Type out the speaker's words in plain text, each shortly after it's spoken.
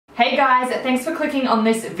Hey guys, thanks for clicking on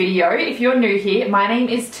this video. If you're new here, my name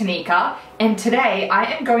is Tanika, and today I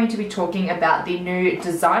am going to be talking about the new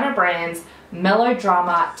designer brand's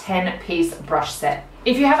Melodrama 10-piece brush set.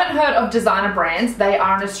 If you haven't heard of designer brands, they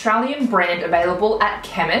are an Australian brand available at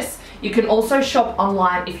chemists. You can also shop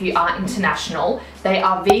online if you are international. They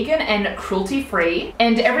are vegan and cruelty-free,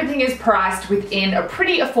 and everything is priced within a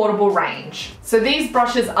pretty affordable range. So these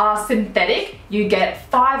brushes are synthetic. You get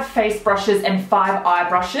 5 face brushes and 5 eye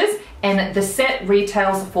brushes, and the set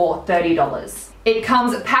retails for $30. It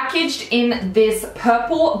comes packaged in this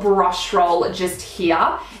purple brush roll just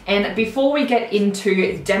here. And before we get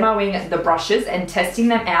into demoing the brushes and testing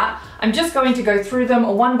them out, I'm just going to go through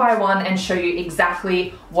them one by one and show you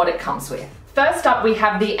exactly what it comes with. First up, we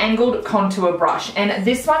have the angled contour brush, and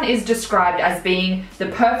this one is described as being the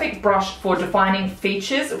perfect brush for defining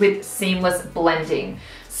features with seamless blending.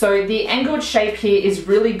 So the angled shape here is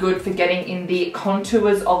really good for getting in the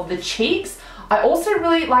contours of the cheeks. I also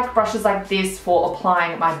really like brushes like this for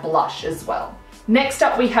applying my blush as well. Next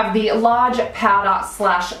up, we have the large powder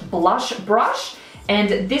slash blush brush,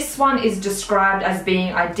 and this one is described as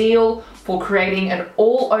being ideal for creating an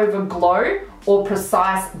all-over glow or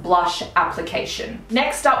precise blush application.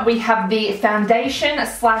 Next up, we have the foundation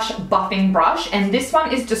slash buffing brush, and this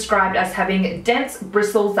one is described as having dense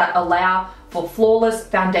bristles that allow for flawless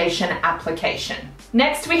foundation application.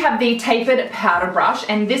 Next, we have the tapered powder brush,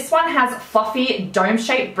 and this one has fluffy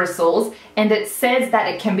dome-shaped bristles, and it says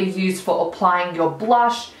that it can be used for applying your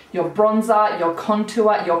blush, your bronzer, your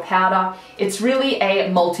contour, your powder. It's really a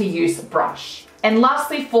multi-use brush. And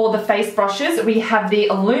lastly, for the face brushes, we have the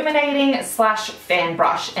illuminating slash fan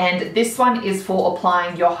brush, and this one is for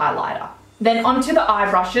applying your highlighter. Then onto the eye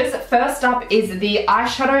brushes. First up is the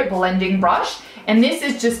eyeshadow blending brush, and this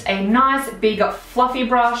is just a nice big fluffy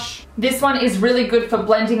brush. This one is really good for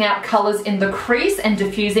blending out colors in the crease and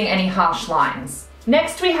diffusing any harsh lines.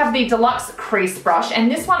 Next, we have the deluxe crease brush, and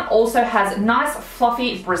this one also has nice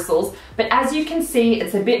fluffy bristles, but as you can see,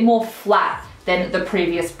 it's a bit more flat than the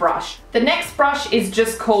previous brush. The next brush is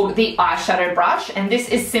just called the eyeshadow brush, and this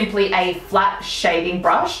is simply a flat shading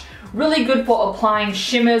brush, really good for applying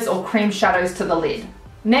shimmers or cream shadows to the lid.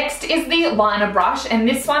 Next is the liner brush, and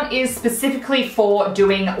this one is specifically for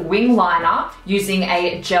doing wing liner using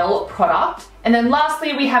a gel product. And then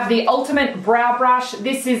lastly, we have the ultimate brow brush.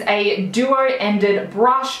 This is a duo-ended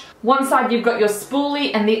brush. One side you've got your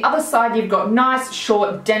spoolie, and the other side you've got nice,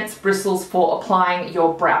 short, dense bristles for applying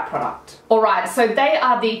your brow product. Alright, so they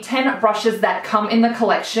are the 10 brushes that come in the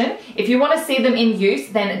collection. If you want to see them in use,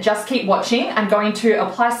 then just keep watching. I'm going to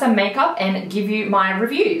apply some makeup and give you my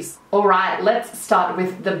reviews. Alright, let's start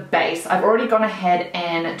with the base. I've already gone ahead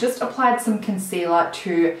and just applied some concealer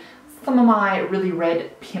to some of my really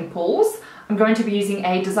red pimples. I'm going to be using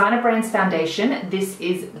a designer brand's foundation. This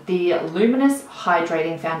is the Luminous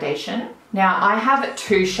Hydrating Foundation. Now I have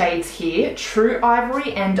 2 shades here, True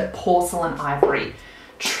Ivory and Porcelain Ivory.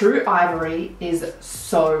 True Ivory is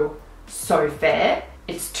so fair.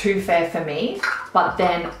 It's too fair for me, but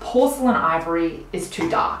then Porcelain Ivory is too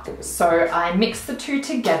dark. So I mix the two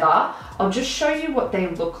together. I'll just show you what they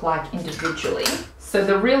look like individually. So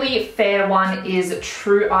the really fair one is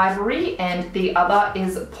True Ivory and the other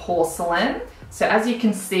is Porcelain. So as you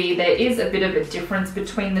can see, there is a bit of a difference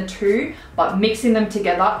between the two, but mixing them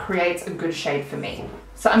together creates a good shade for me.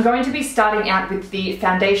 So I'm going to be starting out with the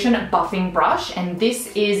foundation buffing brush, and this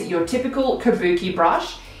is your typical kabuki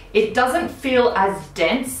brush. It doesn't feel as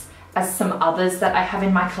dense as some others that I have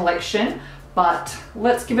in my collection, but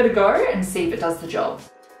let's give it a go and see if it does the job.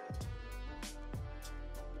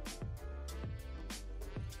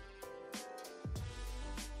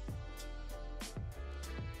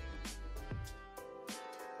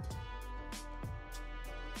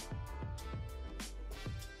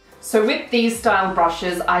 So with these style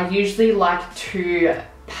brushes, I usually like to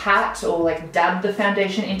pat or like dab the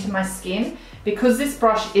foundation into my skin. Because this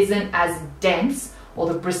brush isn't as dense, or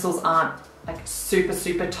the bristles aren't like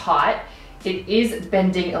super tight, it is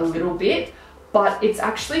bending a little bit, but it's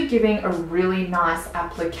actually giving a really nice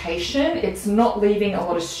application. It's not leaving a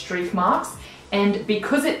lot of streak marks, and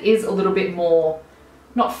because it is a little bit more,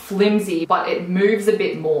 not flimsy, but it moves a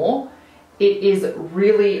bit more, it is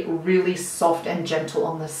really soft and gentle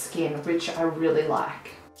on the skin, which I really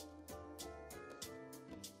like.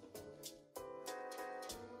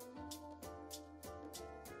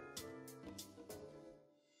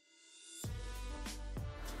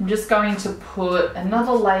 I'm just going to put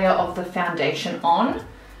another layer of the foundation on.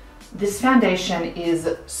 This foundation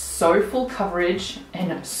is so full coverage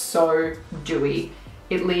and so dewy.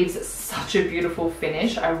 It leaves such a beautiful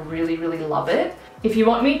finish. I really love it. If you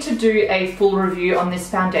want me to do a full review on this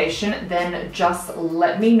foundation, then just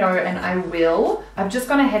let me know and I will. I've just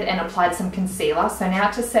gone ahead and applied some concealer. So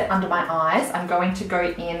now to set under my eyes, I'm going to go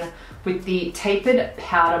in with the tapered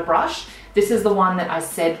powder brush. This is the one that I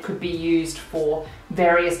said could be used for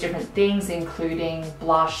various different things, including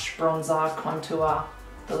blush, bronzer, contour,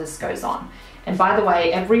 the list goes on. And by the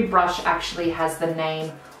way, every brush actually has the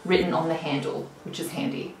name written on the handle, which is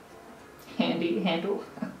handy. Handy handle.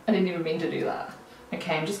 I didn't even mean to do that.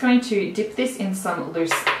 Okay, I'm just going to dip this in some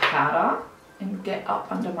loose powder and get up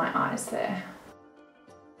under my eyes there.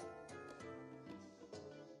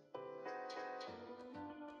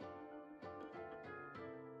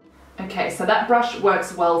 Okay, so that brush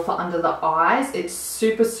works well for under the eyes. It's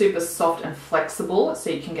super, super soft and flexible,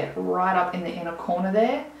 so you can get right up in the inner corner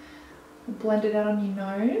there. Blend it out on your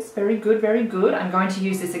nose. Very good, very good. I'm going to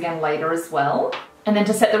use this again later as well. And then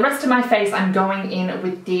to set the rest of my face, I'm going in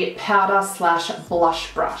with the powder slash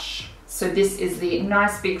blush brush. So this is the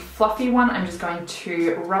nice big fluffy one. I'm just going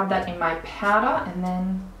to rub that in my powder and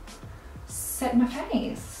then set my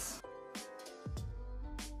face.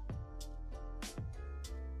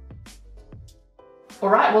 All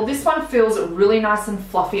right, well this one feels really nice and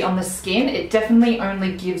fluffy on the skin. It definitely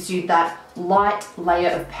only gives you that light layer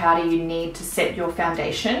of powder you need to set your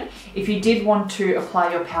foundation. If you did want to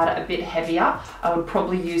apply your powder a bit heavier, I would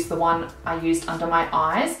probably use the one I used under my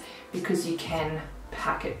eyes because you can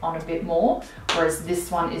pack it on a bit more, whereas this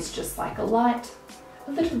one is just like a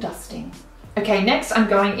little dusting. Okay, next I'm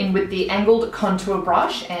going in with the angled contour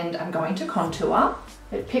brush and I'm going to contour.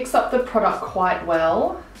 It picks up the product quite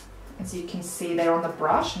well, as you can see there on the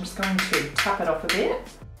brush. I'm just going to tap it off a bit.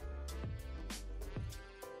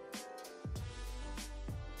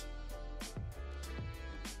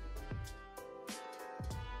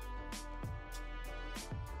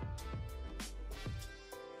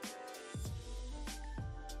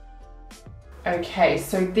 Okay,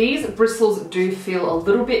 so these bristles do feel a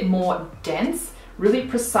little bit more dense, really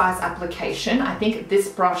precise application. I think this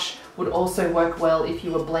brush would also work well if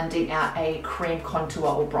you were blending out a cream contour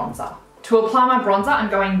or bronzer. To apply my bronzer, I'm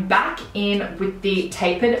going back in with the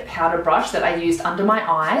tapered powder brush that I used under my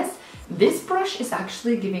eyes. This brush is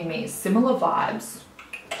actually giving me similar vibes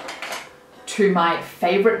to my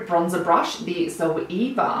favorite bronzer brush, the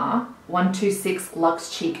Zoeva 126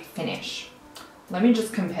 Luxe Cheek Finish. Let me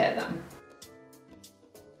just compare them.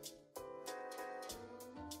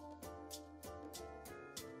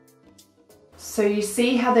 So you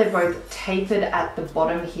see how they're both tapered at the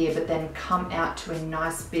bottom here, but then come out to a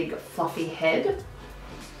nice big fluffy head?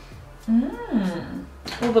 A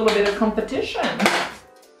little bit of competition.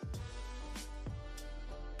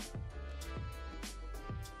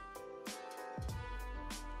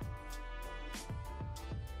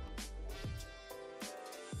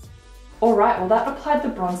 All right, well that applied the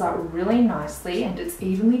bronzer really nicely and it's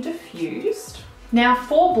evenly diffused. Now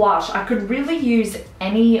for blush, I could really use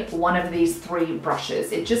any one of these three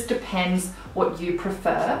brushes. It just depends what you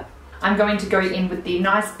prefer. I'm going to go in with the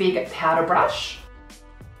nice big powder brush.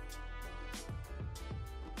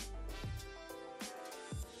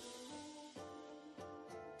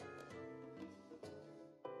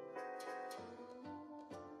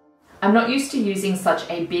 I'm not used to using such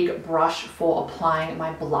a big brush for applying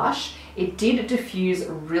my blush. It did diffuse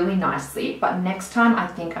really nicely, but next time I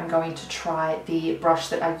think I'm going to try the brush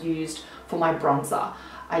that I used for my bronzer.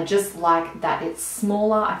 I just like that it's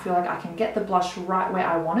smaller. I feel like I can get the blush right where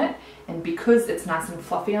I want it, and because it's nice and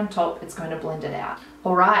fluffy on top, it's going to blend it out.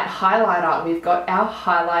 All right, highlighter. We've got our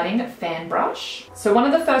highlighting fan brush. So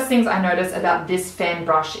one of the first things I noticed about this fan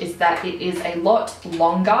brush is that it is a lot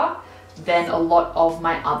longer than a lot of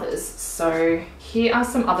my others. So here are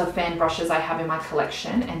some other fan brushes I have in my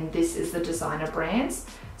collection, and this is the designer brands.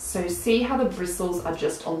 So see how the bristles are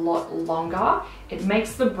just a lot longer? It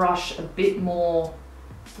makes the brush a bit more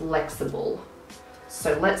flexible.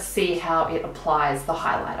 So let's see how it applies the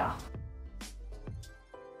highlighter.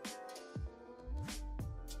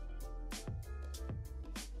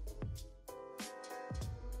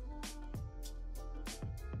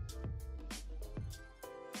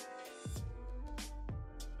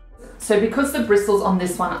 So because the bristles on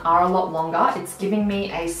this one are a lot longer, it's giving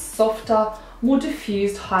me a softer, more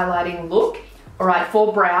diffused highlighting look. All right,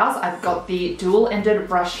 for brows, I've got the dual-ended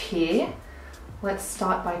brush here. Let's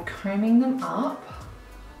start by combing them up.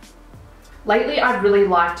 Lately, I've really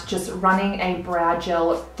liked just running a brow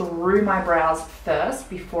gel through my brows first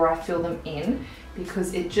before I fill them in,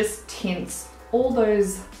 because it just tints all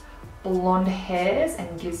those blonde hairs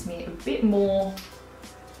and gives me a bit more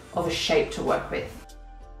of a shape to work with.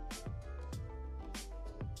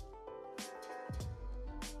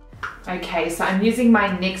 Okay, so I'm using my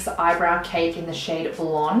NYX Eyebrow Cake in the shade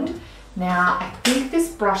Blonde. Now, I think this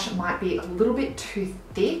brush might be a little bit too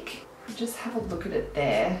thick. Just have a look at it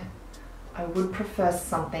there. I would prefer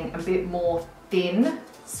something a bit more thin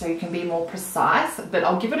so you can be more precise, but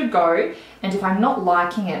I'll give it a go. And if I'm not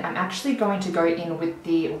liking it, I'm actually going to go in with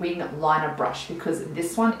the wing liner brush because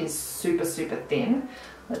this one is super, super thin.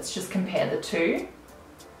 Let's just compare the two.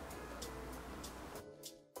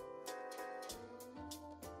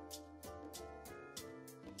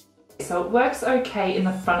 So it works okay in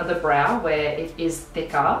the front of the brow where it is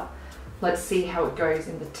thicker. Let's see how it goes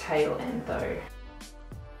in the tail end though.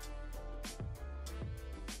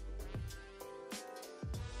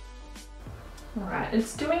 Alright,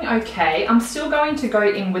 it's doing okay. I'm still going to go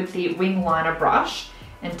in with the wing liner brush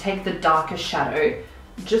and take the darker shadow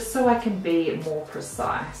just so I can be more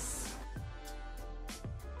precise.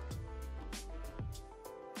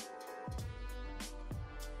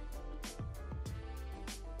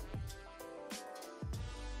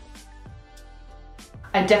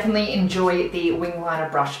 I definitely enjoy the wing liner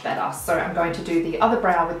brush better, so I'm going to do the other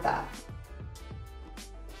brow with that.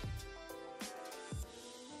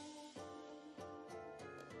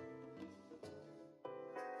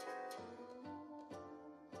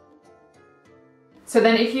 So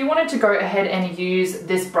then if you wanted to go ahead and use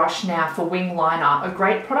this brush now for wing liner, a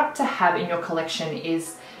great product to have in your collection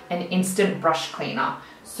is an instant brush cleaner.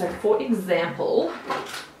 So for example,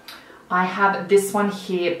 I have this one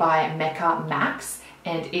here by Mecca Max,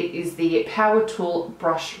 and it is the Power Tool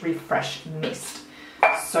Brush Refresh Mist.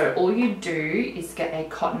 So all you do is get a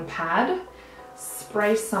cotton pad,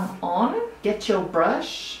 spray some on, get your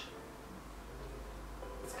brush.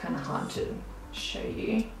 It's kind of hard to show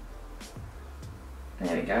you.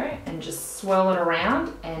 There we go, and just swirl it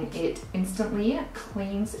around and it instantly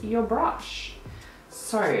cleans your brush.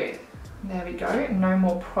 So there we go, no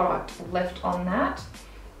more product left on that.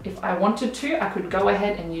 If I wanted to, I could go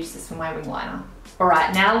ahead and use this for my wing liner. All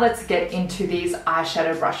right, now let's get into these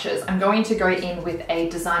eyeshadow brushes. I'm going to go in with a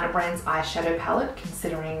Designer Brands eyeshadow palette,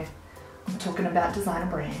 considering I'm talking about designer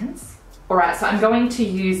brands. All right, so I'm going to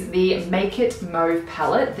use the Make It Mauve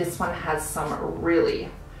palette. This one has some really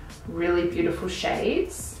beautiful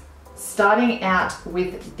shades. Starting out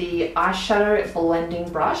with the eyeshadow blending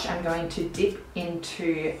brush, I'm going to dip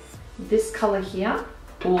into this color here.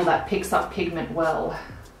 Oh, that picks up pigment well.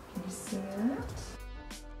 Can you see that?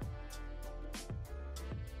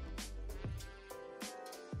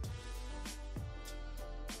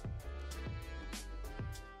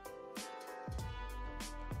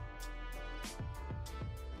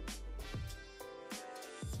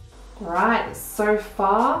 Right, so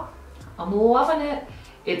far, I'm loving it.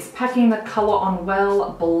 It's packing the color on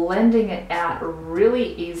well, blending it out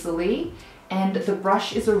really easily, and the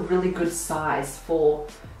brush is a really good size for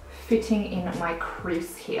fitting in my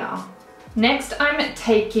crease here. Next, I'm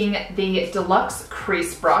taking the Deluxe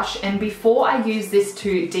Crease Brush, and before I use this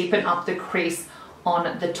to deepen up the crease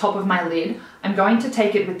on the top of my lid, I'm going to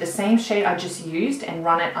take it with the same shade I just used and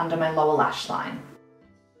run it under my lower lash line.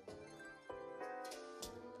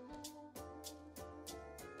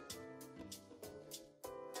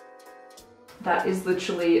 That is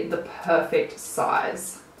literally the perfect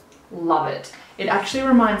size. Love it. It actually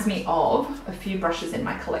reminds me of a few brushes in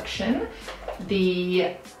my collection.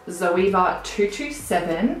 The Zoeva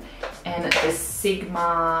 227 and the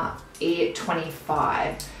Sigma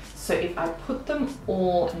E25. So if I put them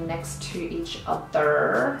all next to each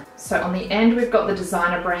other. So on the end we've got the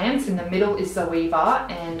Designer Brands, in the middle is Zoeva,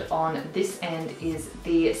 and on this end is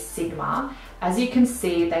the Sigma. As you can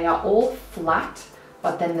see, they are all flat,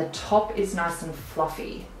 but then the top is nice and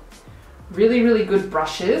fluffy. Really good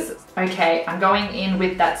brushes. Okay, I'm going in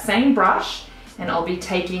with that same brush, and I'll be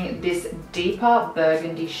taking this deeper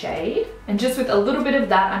burgundy shade. And just with a little bit of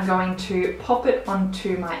that, I'm going to pop it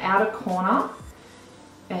onto my outer corner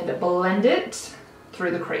and blend it through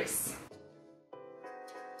the crease.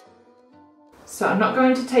 So I'm not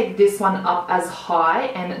going to take this one up as high,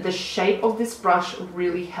 and the shape of this brush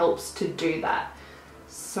really helps to do that.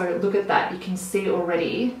 So look at that, you can see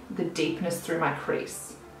already the deepness through my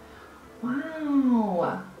crease.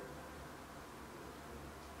 Wow.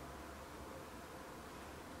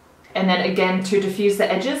 And then again, to diffuse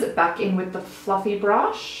the edges, back in with the fluffy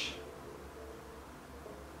brush.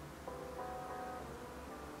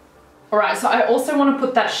 Alright, so I also want to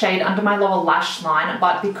put that shade under my lower lash line,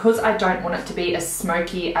 but because I don't want it to be as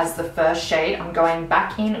smoky as the first shade, I'm going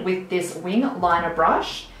back in with this wing liner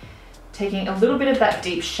brush, taking a little bit of that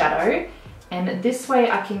deep shadow, and this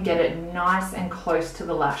way I can get it nice and close to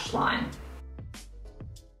the lash line.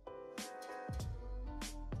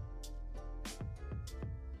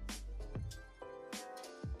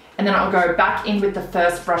 And then I'll go back in with the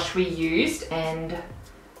first brush we used and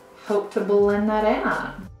help to blend that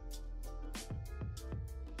out.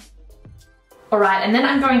 Alright, and then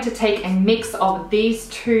I'm going to take a mix of these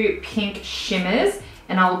two pink shimmers,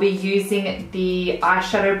 and I'll be using the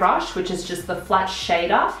eyeshadow brush, which is just the flat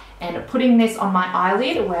shader, and putting this on my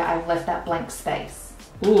eyelid where I've left that blank space.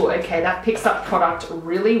 Ooh, okay, that picks up product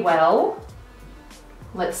really well.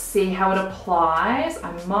 Let's see how it applies.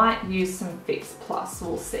 I might use some Fix Plus,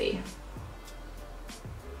 we'll see.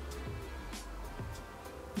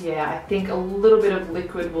 Yeah, I think a little bit of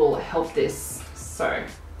liquid will help this. So,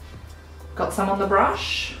 got some on the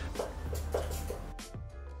brush.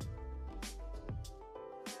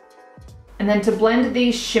 And then to blend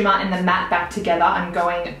the shimmer and the matte back together, I'm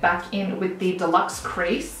going back in with the Deluxe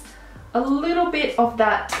Crease. A little bit of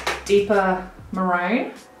that deeper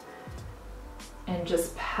maroon. And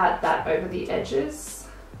just pat that over the edges.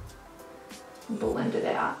 And blend it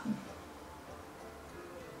out.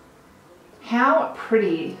 How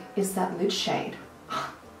pretty is that lid shade?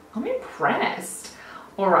 I'm impressed.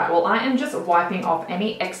 Alright, well I am just wiping off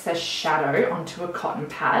any excess shadow onto a cotton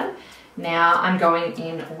pad. Now I'm going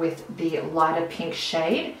in with the lighter pink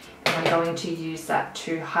shade, and I'm going to use that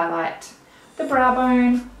to highlight the brow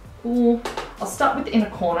bone. Ooh, I'll start with the inner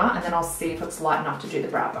corner and then I'll see if it's light enough to do the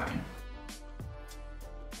brow bone.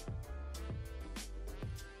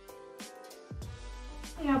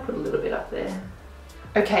 Yeah, I'll put a little bit up there.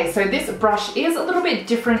 Okay, so this brush is a little bit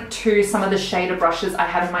different to some of the shader brushes I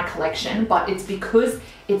have in my collection, but it's because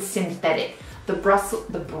it's synthetic. The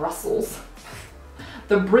bristles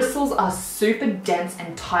are super dense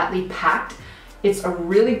and tightly packed. It's a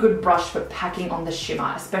really good brush for packing on the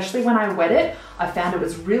shimmer, especially when I wet it. I found it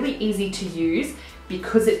was really easy to use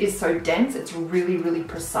because it is so dense. It's really, really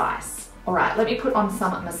precise. All right, let me put on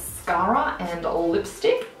some mascara and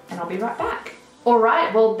lipstick and I'll be right back.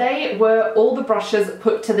 Alright, well they were all the brushes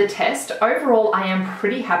put to the test. Overall, I am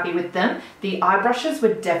pretty happy with them. The eye brushes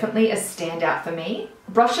were definitely a standout for me.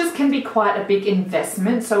 Brushes can be quite a big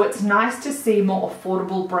investment, so it's nice to see more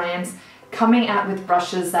affordable brands coming out with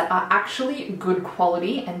brushes that are actually good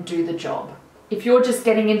quality and do the job. If you're just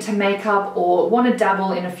getting into makeup or want to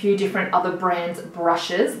dabble in a few different other brands'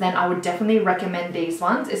 brushes, then I would definitely recommend these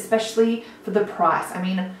ones, especially for the price. I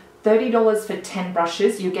mean, $30 for 10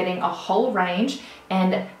 brushes, you're getting a whole range,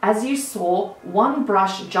 and as you saw, one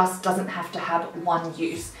brush just doesn't have to have one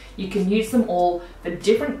use. You can use them all for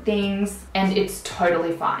different things and it's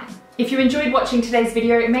totally fine. If you enjoyed watching today's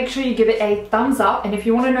video, make sure you give it a thumbs up, and if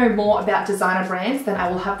you want to know more about designer brands, then I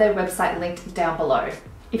will have their website linked down below.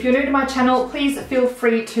 If you're new to my channel, please feel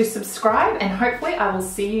free to subscribe, and hopefully I will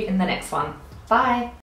see you in the next one. Bye!